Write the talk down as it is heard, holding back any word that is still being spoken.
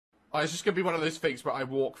Oh, it's just going to be one of those things where I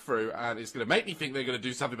walk through and it's going to make me think they're going to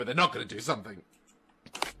do something, but they're not going to do something.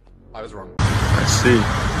 I was wrong. I see.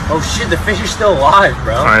 Oh shit, the fish is still alive,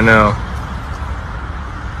 bro. I know.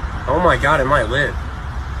 Oh my god, it might live.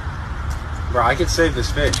 Bro, I could save this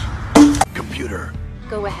fish. Computer.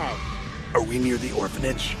 Go ahead. Are we near the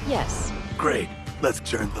orphanage? Yes. Great. Let's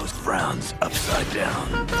turn those frowns upside down.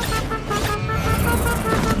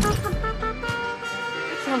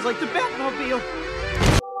 It sounds like the Batmobile.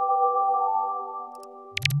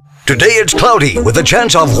 Today it's cloudy with a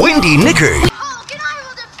chance of windy Nicky. Hulk, and I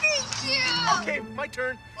will defeat you! Okay, my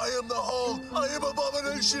turn. I am the Hulk. I am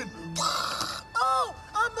Abomination. Oh,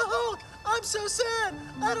 I'm the Hulk. I'm so sad.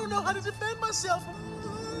 I don't know how to defend myself.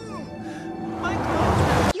 My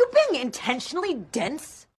God. You being intentionally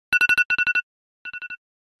dense?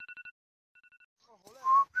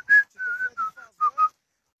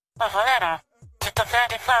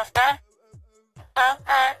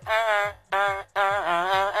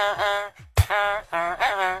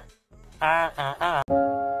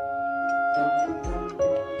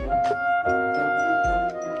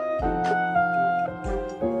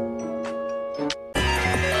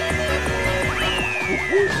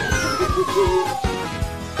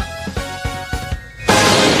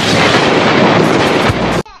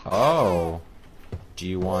 Oh, do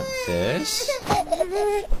you want this?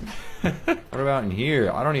 What about in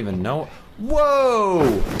here? I don't even know.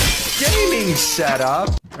 Whoa! Gaming setup!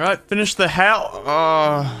 Alright, finish the house.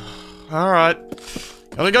 Alright.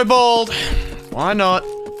 Gotta go bald. Why not?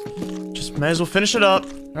 Just may as well finish it up.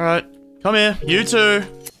 Alright, come here. You too.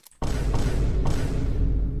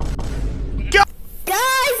 Go!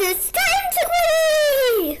 Guys, it's time to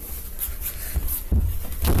play!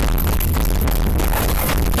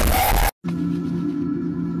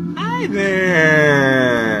 Hi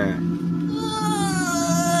there.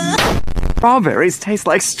 Strawberries taste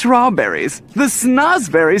like strawberries. The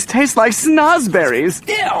snozberries taste like snozberries.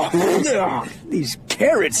 These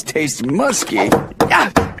carrots taste musky.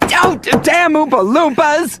 Oh, damn Oompa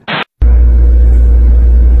Loompas!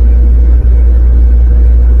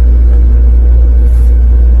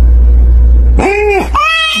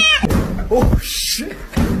 Oh shit!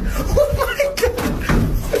 Oh my god!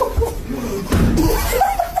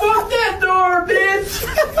 Fuck that door, bitch!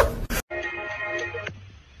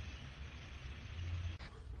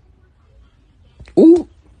 Ooh.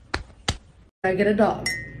 Should I get a dog?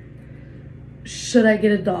 Should I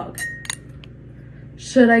get a dog?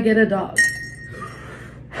 Should I get a dog?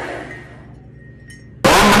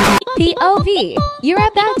 POV, you're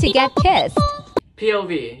about to get kissed.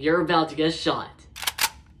 POV, you're about to get shot.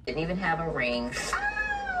 Didn't even have a ring.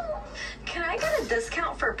 Oh, can I get a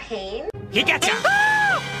discount for pain? He gotcha!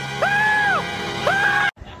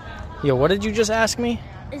 Yo, what did you just ask me?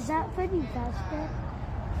 Is that Freddy Fazbear?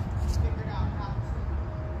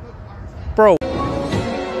 Bro.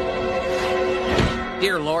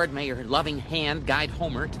 Dear Lord, may your loving hand guide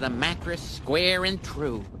Homer to the mattress square and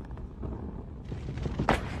true.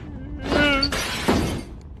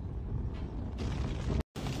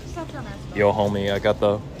 Yo, homie, I got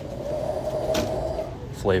the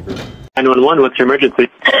flavor. 911, what's your emergency?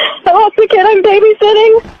 I lost the kid I'm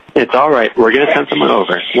babysitting. It's alright, we're gonna send someone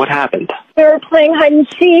over. What happened? We were playing hide and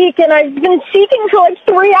seek, and I've been seeking for like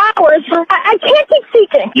 3 hours. I can't keep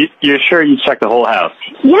seeking. You're sure you checked the whole house?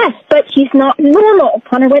 Yes, but he's not normal.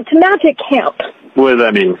 Connor went to magic camp. What does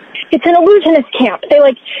that mean? It's an illusionist camp. They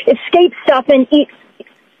like escape stuff and eat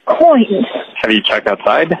coins. Have you checked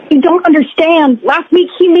outside? You don't understand. Last week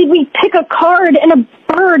he made me pick a card and a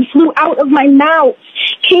bird flew out of my mouth.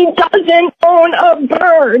 He doesn't own a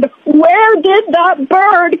bird. Where did that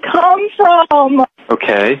bird come from?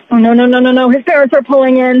 Okay. Oh, no. His parents are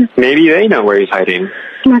pulling in. Maybe they know where he's hiding.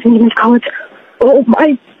 I'm not going to get into college. Oh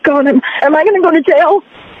my God, am I going to go to jail?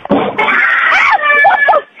 What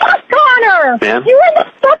the fuck, Connor? Ma'am? You in the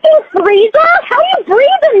fucking freezer? How are you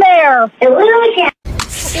breathing there? It literally can't.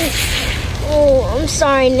 Oh, I'm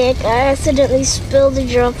sorry, Nick. I accidentally spilled the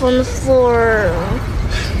drop on the floor.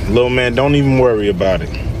 Little man, don't even worry about it.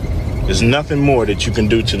 There's nothing more that you can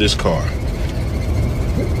do to this car.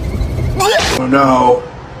 Oh no.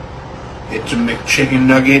 It's a McChicken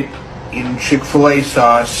nugget in Chick-fil-A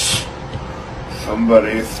sauce.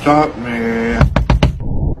 Somebody stop me.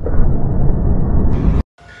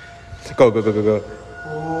 Go.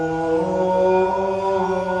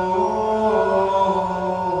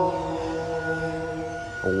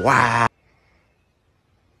 Wow.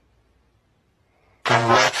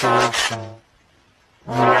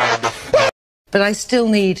 But I still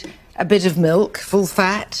need a bit of milk, full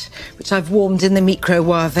fat, which I've warmed in the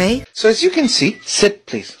microwave. So as you can see, sit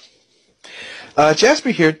please. Jasper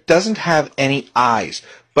here doesn't have any eyes,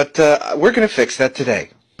 but we're gonna fix that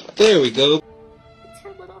today. There we go. It's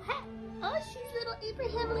her little hat. Oh, she's little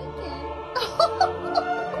Abraham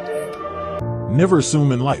Lincoln. Never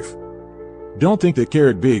assume in life. Don't think that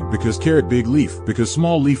carrot big because carrot big leaf, because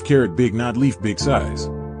small leaf carrot big not leaf big size.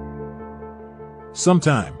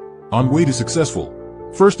 Sometime, on way to successful,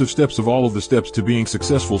 first of steps of all of the steps to being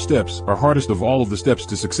successful steps are hardest of all of the steps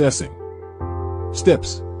to successing.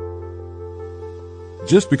 Steps.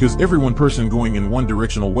 Just because every one person going in one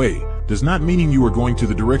directional way does not mean you are going to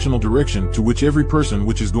the directional direction to which every person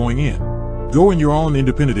which is going in. Go in your own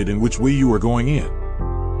independent in which way you are going in.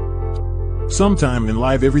 Sometime in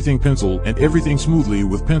life everything pencil and everything smoothly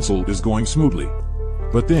with pencil is going smoothly.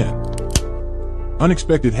 But then,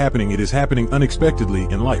 unexpected happening, it is happening unexpectedly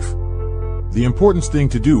in life. The important thing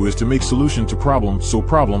to do is to make solution to problem, so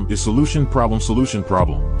problem is solution, problem, solution,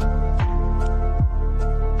 problem.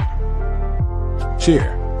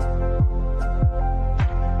 Share.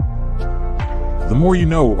 The more you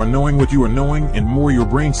know or knowing what you are knowing and more your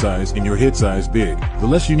brain size and your head size big, the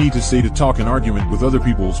less you need to say to talk an argument with other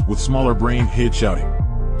people's with smaller brain head shouting.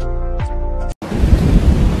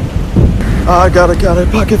 I got a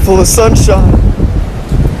pocket full of sunshine.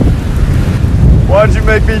 Why'd you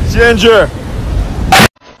make me ginger?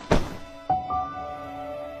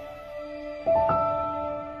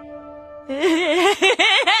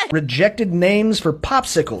 Rejected names for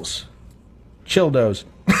popsicles. Childos.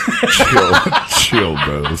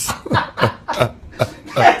 Childos.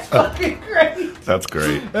 That's fucking great. That's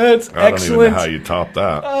great. That's I don't excellent. even know how you top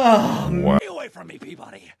that. Oh, wow. Get away from me,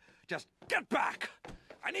 Peabody. Just get back.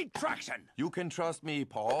 I need traction. You can trust me,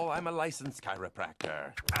 Paul. I'm a licensed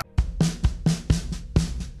chiropractor.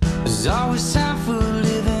 There's always time for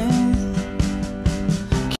living.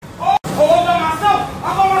 Oh, I'm on myself.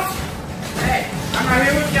 I'm on myself. Hey, I'm right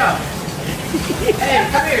here with y'all. Hey,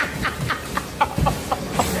 come here.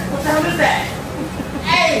 What the hell is that?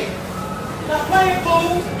 Hey, stop playing,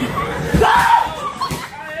 fool.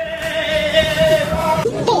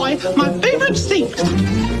 Boy, my favorite seat.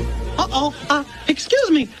 Excuse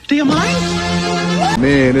me, do you mind?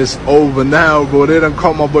 Man, it's over now, bro. They done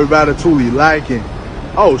caught my boy Ratatouille lacking.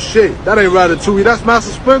 Oh shit, that ain't Ratatouille, that's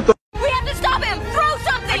Master Splinter. We have to stop him! Throw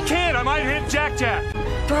something! I can't, I might hit Jack Jack.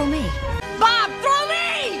 Throw me. Bob, throw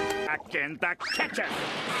me! Back in the kitchen.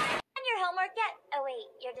 Done your homework yet? Oh wait,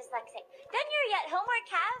 you're dyslexic. Done your yet homework,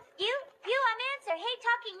 have? You, answer. Hey,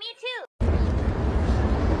 talking, me too.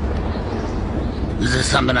 Is there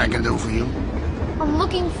something I can do for you? I'm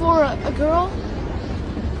looking for a girl.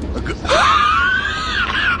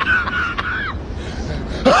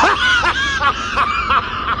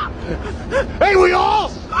 Hey, we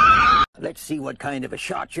all! Let's see what kind of a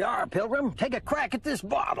shot you are, Pilgrim. Take a crack at this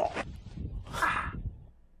bottle.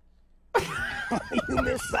 You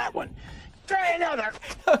missed that one. Try another.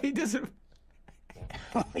 No, he doesn't.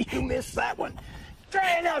 You missed that one.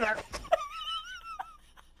 Try another.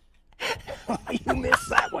 You missed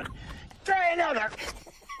that one. Try another.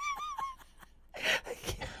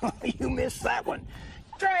 You missed that one.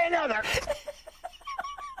 Try another.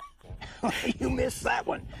 You missed that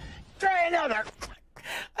one. Try another.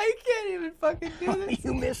 I can't even fucking do this.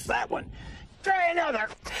 You missed that one. Try another.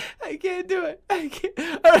 I can't do it. I can't.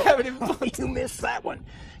 I don't have any bullets. You missed that one.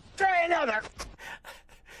 Try another.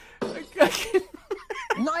 I can't.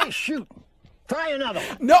 Nice shooting. Try another.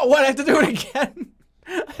 No, what? I have to do it again.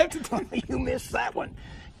 I have to do it. You missed that one.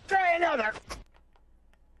 Try another.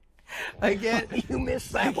 I can't. You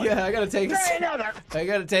missed that one. Yeah, I gotta take it. Try another. I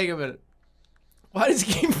gotta take a minute. Why does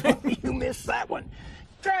he keep bringing? You missed that one.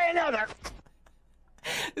 Try another.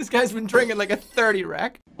 This guy's been drinking like a 30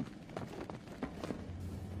 rack.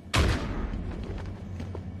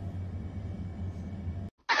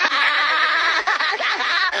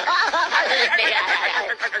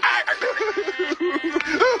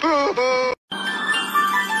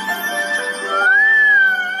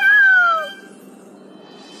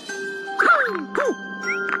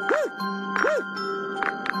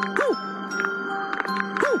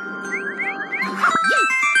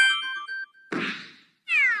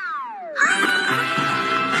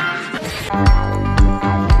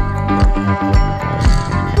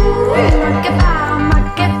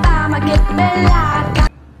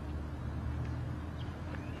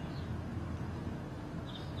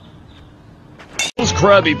 Those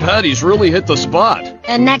Krabby Patties really hit the spot.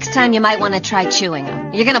 And next time you might want to try chewing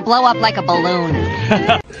them. You're gonna blow up like a balloon.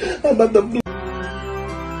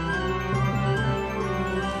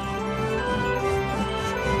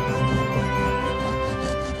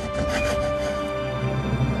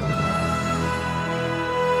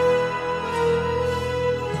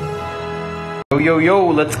 Yo,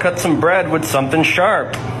 let's cut some bread with something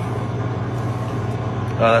sharp.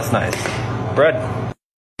 Oh, that's nice. Bread.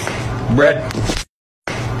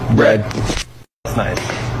 That's nice.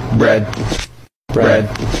 Bread.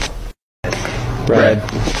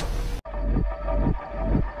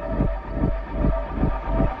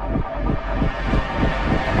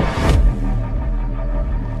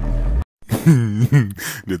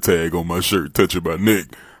 The tag on my shirt touching my neck,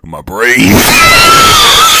 my brain.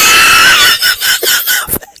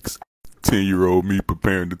 10-year-old me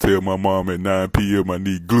preparing to tell my mom at 9 p.m. I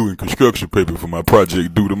need glue and construction paper for my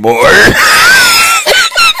project due tomorrow.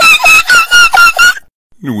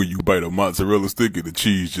 When you bite a mozzarella stick and the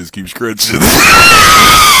cheese just keeps scratching.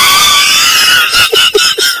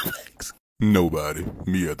 Nobody.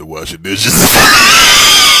 Me have to wash the dishes.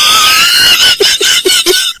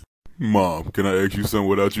 Mom, can I ask you something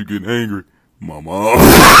without you getting angry? My mom.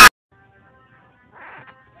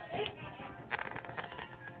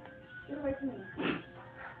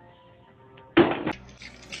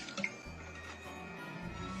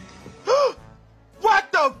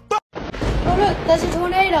 What the fuck? Oh look, there's a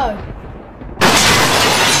tornado.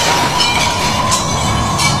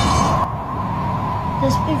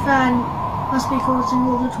 This big fan must be causing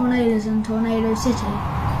all the tornadoes in Tornado City.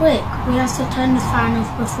 Quick, we have to turn the fan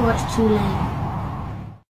off before it's too late.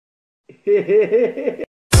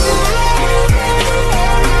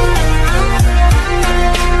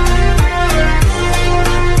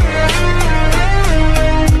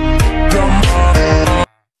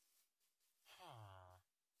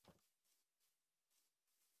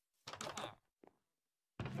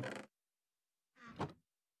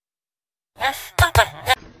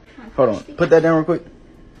 Hold on, put that down real quick.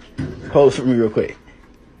 Pose for me real quick.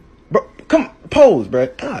 Bro, come pose, bro.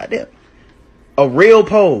 God damn. A real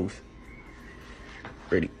pose.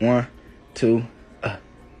 Ready? 1, 2.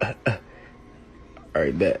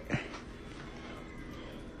 Alright, bet.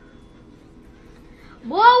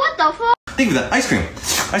 Whoa, what the fuck? Think of the ice cream.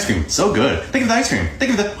 Ice cream, so good. Think of the ice cream.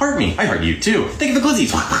 Think of the heart me. I heart you too. Think of the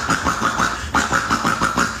glizzies.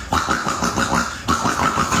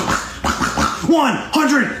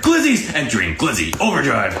 100 glizzies! Entering glizzy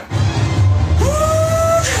overdrive.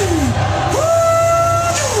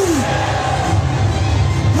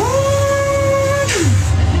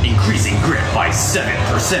 Increasing grip by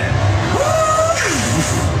 7%.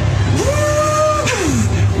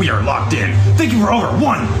 We are locked in. Thank you for over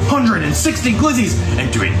 160 glizzies.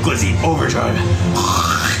 Entering glizzy overdrive.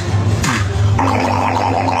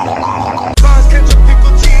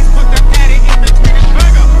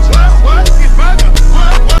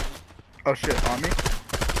 Oh shit, on me?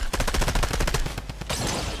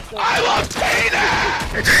 I love Tina!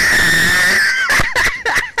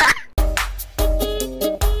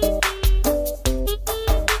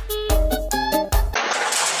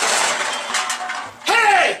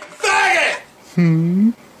 Hey, faggot!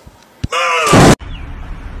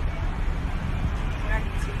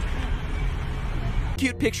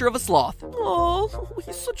 Cute picture of a sloth. Oh,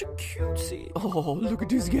 he's such a cutie. Oh, look at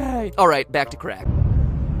this guy. All right, back to crack.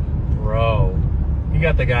 Bro, you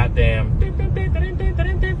got the goddamn. Hey!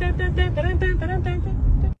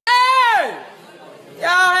 Y'all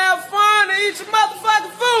have fun and eat some motherfucking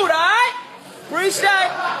food, alright? Appreciate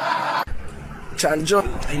it. Trying to join.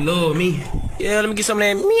 They love me. Yeah, let me get some of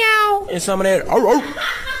that meow and some of that.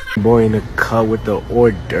 Boy in the cut with the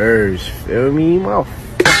hors d'oeuvres, feel me? My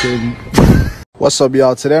fucking. What's up,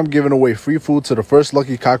 y'all? Today I'm giving away free food to the first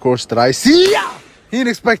lucky cockroach that I see. Yeah! He didn't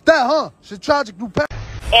expect that, huh? Shit tragic, new pet.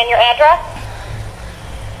 And your address?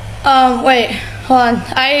 Wait, hold on.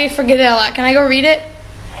 I forget it a lot. Can I go read it?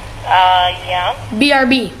 Yeah.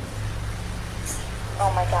 BRB. Oh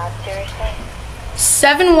my god, seriously?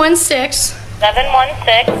 716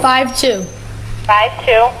 716 52.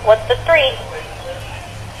 52. What's the street?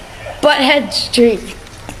 Butthead Street.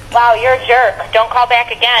 Wow, you're a jerk. Don't call back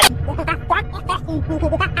again.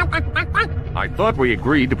 I thought we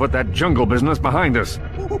agreed to put that jungle business behind us.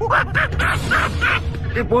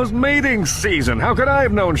 It was mating season. How could I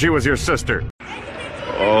have known she was your sister?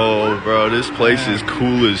 Oh, bro, this place is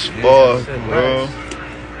cool as fuck, bro.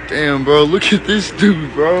 Damn, bro, look at this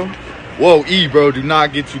dude, bro. Whoa, E, bro, do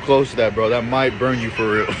not get too close to that, bro. That might burn you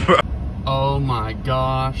for real, bro. Oh my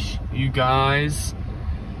gosh, you guys.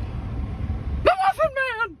 The Muffin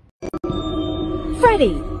Man!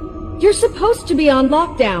 Freddy, you're supposed to be on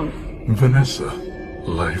lockdown. Vanessa,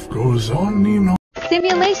 life goes on, Nino.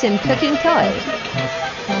 Simulation cooking toy.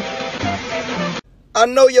 I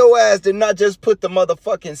know your ass did not just put the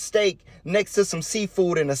motherfucking steak next to some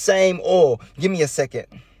seafood in the same oil. Give me a second.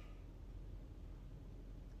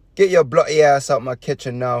 Get your bloody ass out my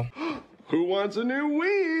kitchen now. Who wants a new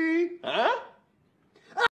Wii? Huh?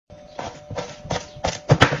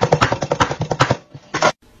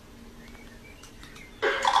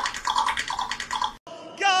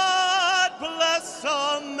 God bless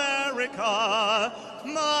America,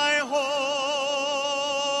 my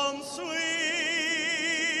home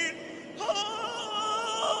sweet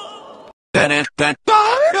home.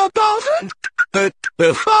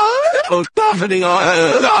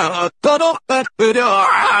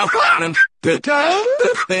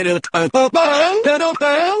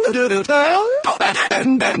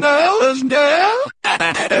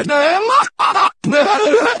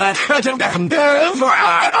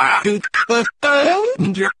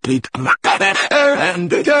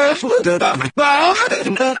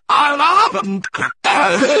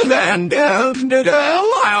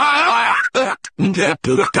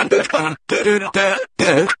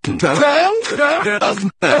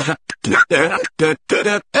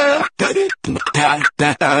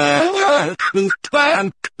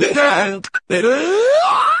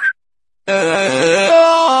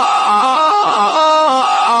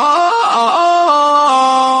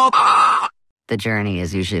 The journey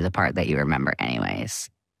is usually the part that you remember anyways.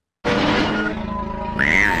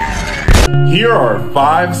 Here are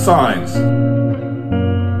 5 signs.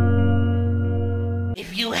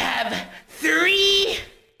 If you have $3,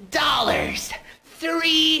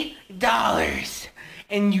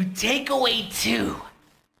 and you take away 2,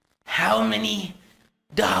 how many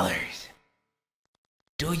dollars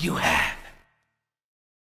do you have?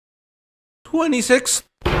 26.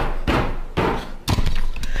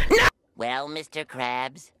 Well, Mr.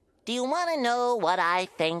 Krabs, do you want to know what I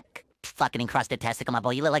think? Fucking encrusted testicle, my boy.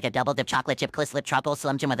 You look like a double-dip chocolate chip, clisslip, truffle,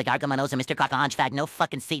 slim jim with a gargle, my nose, and Mr. Cock, a hunchback, no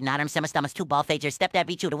fucking seat, not arm, stomachs, 2 ball fades, your stepdad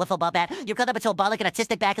beat you to wiffle ball bat, you're cut up into a ball like an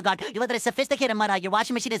autistic back of God, you live in a sophisticated mud, your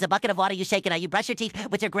washing machine is a bucket of water you shake it out, you brush your teeth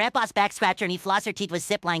with your grandpa's back scratcher, and you floss your teeth with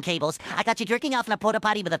zipline cables. I got you drinking off in a porta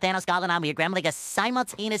potty with a Thanos gallon on with your grandma like a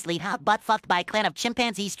simultaneously butt-fucked by a clan of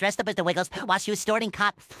chimpanzees dressed up as the Wiggles while she was snorting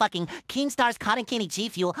fucking Keemstar's cotton candy G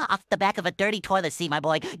Fuel off the back of a dirty toilet seat, my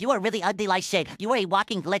boy. You are really ugly like shit. You are a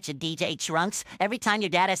walking glitch, DJ Trunks. Every time your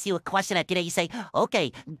dad asks you a question at today, you say,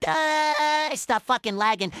 okay, stop fucking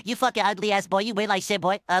lagging. You fucking ugly ass boy. You weigh like shit,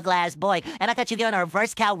 boy. Ugly ass boy. And I got you giving a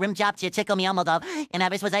reverse cow rim job to tickle me elmo dog. And I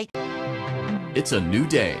was like, It's a new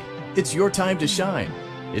day. It's your time to shine.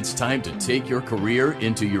 It's time to take your career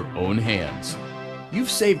into your own hands. You've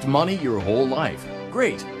saved money your whole life.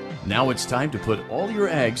 Great. Now it's time to put all your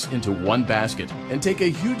eggs into one basket and take a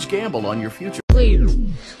huge gamble on your future. Please,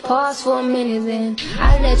 pause for a minute then.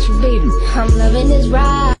 I let you be. I'm loving this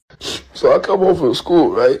ride. So I come home from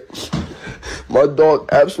school, right? My dog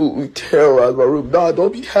absolutely terrorized my room. Nah,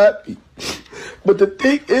 don't be happy. But the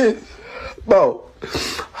thing is, bro,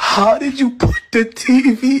 how did you put the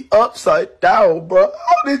TV upside down, bro?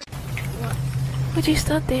 How did you... Would you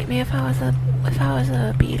still date me if I was a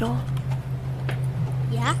beetle?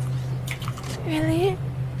 Yeah. Really?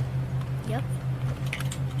 Yep.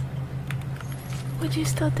 Would you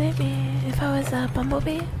still date me if I was a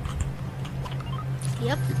bumblebee?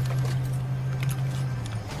 Yep.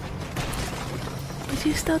 Would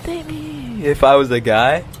you still date me? If I was a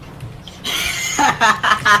guy?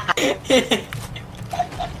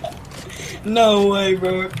 No way,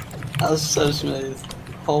 bro. That was so smooth.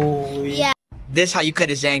 Holy. Yeah. This how you cut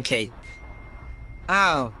a Zan cake.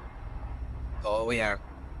 Oh. Oh, yeah.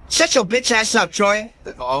 Shut your bitch ass up, Troy.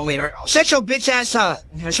 Oh, wait. Shut your bitch ass up.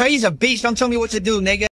 Troy's a beast. Don't tell me what to do, nigga.